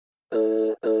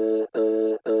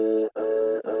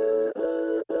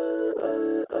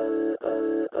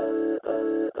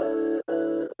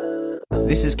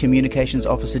This is Communications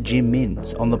Officer Jim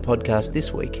Minns on the podcast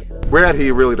this week. We're out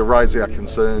here really to raise our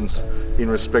concerns in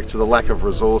respect to the lack of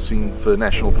resourcing for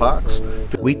national parks.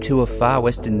 We tour far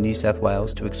western New South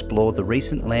Wales to explore the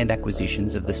recent land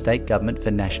acquisitions of the state government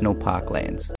for national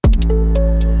parklands.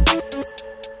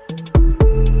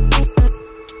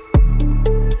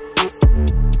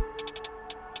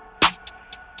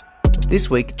 This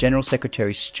week, General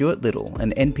Secretary Stuart Little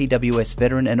and NPWS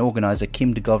veteran and organiser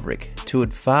Kim DeGoverick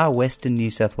toured far western New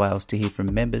South Wales to hear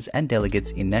from members and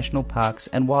delegates in national parks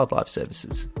and wildlife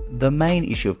services. The main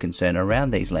issue of concern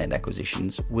around these land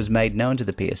acquisitions was made known to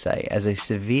the PSA as a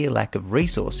severe lack of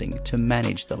resourcing to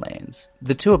manage the lands.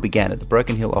 The tour began at the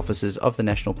Broken Hill offices of the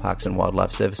National Parks and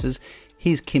Wildlife Services.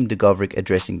 Here's Kim DeGoverick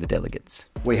addressing the delegates.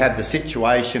 We have the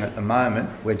situation at the moment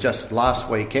where just last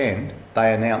weekend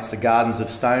they announced the Gardens of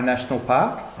Stone National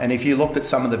Park, and if you looked at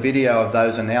some of the video of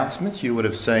those announcements, you would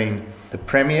have seen the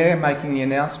Premier making the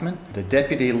announcement, the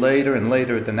Deputy Leader and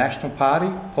Leader of the National Party,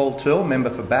 Paul Toole, Member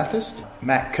for Bathurst,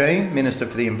 Matt Keane, Minister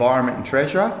for the Environment and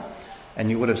Treasurer,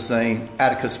 and you would have seen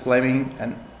Atticus Fleming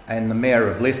and the Mayor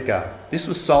of Lithgow. This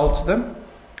was sold to them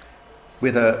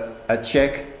with a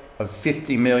cheque of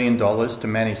 $50 million to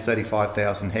manage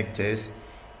 35,000 hectares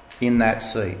in that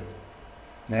seat.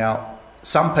 Now,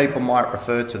 some people might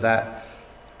refer to that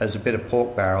as a bit of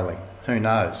pork barrelling, who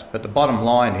knows? But the bottom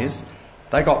line is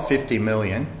they got 50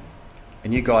 million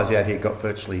and you guys out here got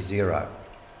virtually zero.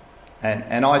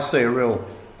 And I see a real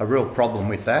problem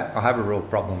with that. I have a real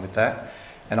problem with that.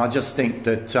 And I just think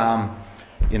that,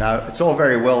 it's all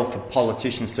very well for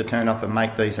politicians to turn up and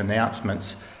make these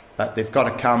announcements, but they've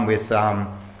got to come with an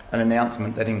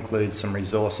announcement that includes some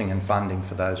resourcing and funding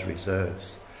for those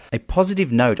reserves. A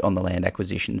positive note on the land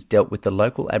acquisitions dealt with the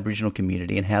local Aboriginal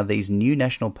community and how these new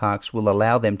national parks will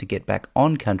allow them to get back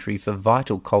on country for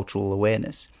vital cultural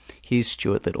awareness. Here's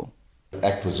Stuart Little.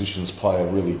 Acquisitions play a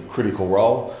really critical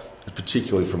role,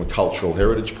 particularly from a cultural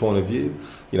heritage point of view.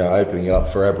 Opening it up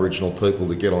for Aboriginal people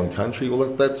to get on country, well,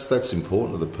 that's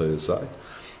important to the PSA.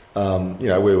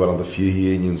 We're one of the few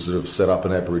unions that have set up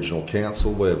an Aboriginal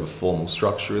council. We have a formal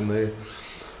structure in there.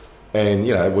 And,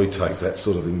 we take that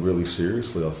sort of thing really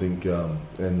seriously, I think.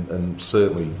 And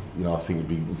certainly, I think it'd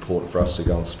be important for us to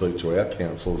go and speak to our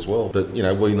council as well. But,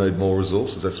 we need more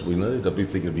resources. That's what we need. I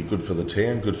think it'd be good for the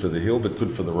town, good for the hill, but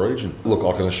good for the region. Look,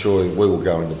 I can assure you we will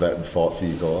go into bat and fight for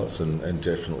you guys and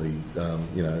definitely,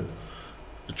 to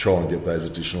try and get those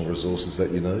additional resources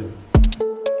that you need.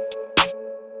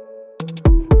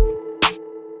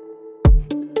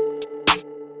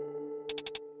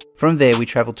 From there, we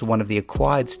travelled to one of the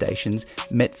acquired stations,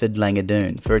 Metford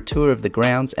Langadoon, for a tour of the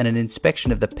grounds and an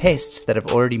inspection of the pests that have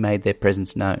already made their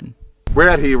presence known. We're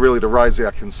out here really to raise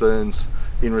our concerns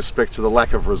in respect to the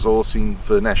lack of resourcing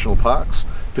for national parks,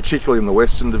 particularly in the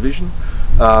Western Division.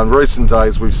 In recent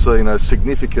days, we've seen a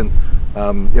significant,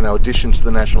 addition to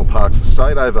the National Parks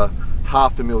estate, over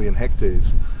 500,000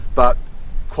 hectares. But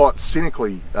quite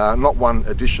cynically, not one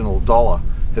additional dollar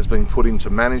has been put in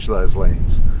to manage those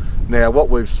lands. Now, what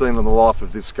we've seen in the life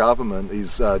of this government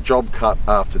is job cut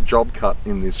after job cut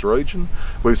in this region.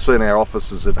 We've seen our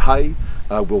offices at Hay,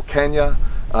 Wilcannia,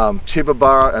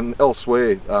 Tibooburra and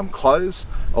elsewhere close,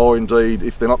 or indeed,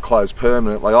 if they're not closed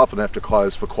permanently, they often have to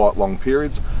close for quite long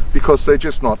periods because they're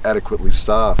just not adequately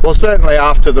staffed. Well, certainly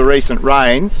after the recent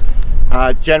rains,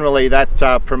 generally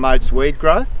that promotes weed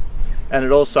growth, and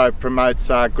it also promotes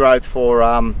growth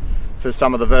for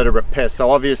some of the vertebrate pests. So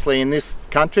obviously in this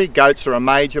country, goats are a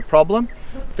major problem.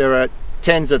 There are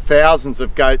tens of thousands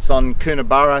of goats on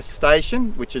Coonaburra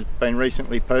Station, which has been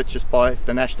recently purchased by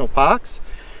the National Parks.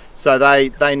 So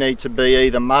they need to be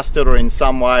either mustered or in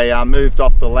some way moved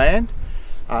off the land.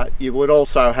 You would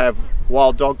also have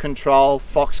wild dog control,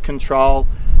 fox control,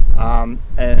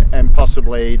 and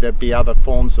possibly there'd be other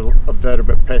forms of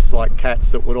vertebrate pests like cats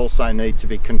that would also need to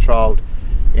be controlled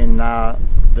in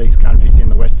these countries in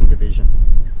the Western Division.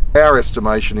 Our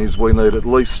estimation is we need at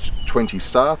least 20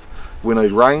 staff. We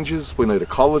need rangers, we need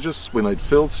ecologists, we need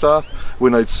field staff, we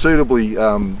need suitably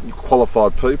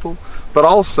qualified people, but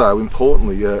also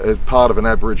importantly, as part of an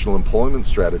Aboriginal employment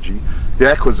strategy, the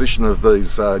acquisition of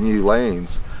these new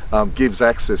lands gives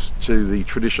access to the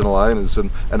traditional owners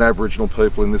and Aboriginal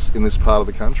people in this part of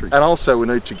the country. And also we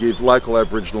need to give local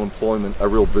Aboriginal employment a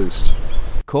real boost.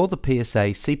 Call the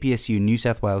PSA CPSU New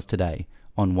South Wales today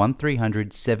on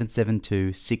 1300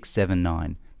 772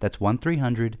 679. That's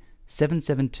 1300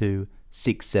 772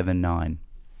 679.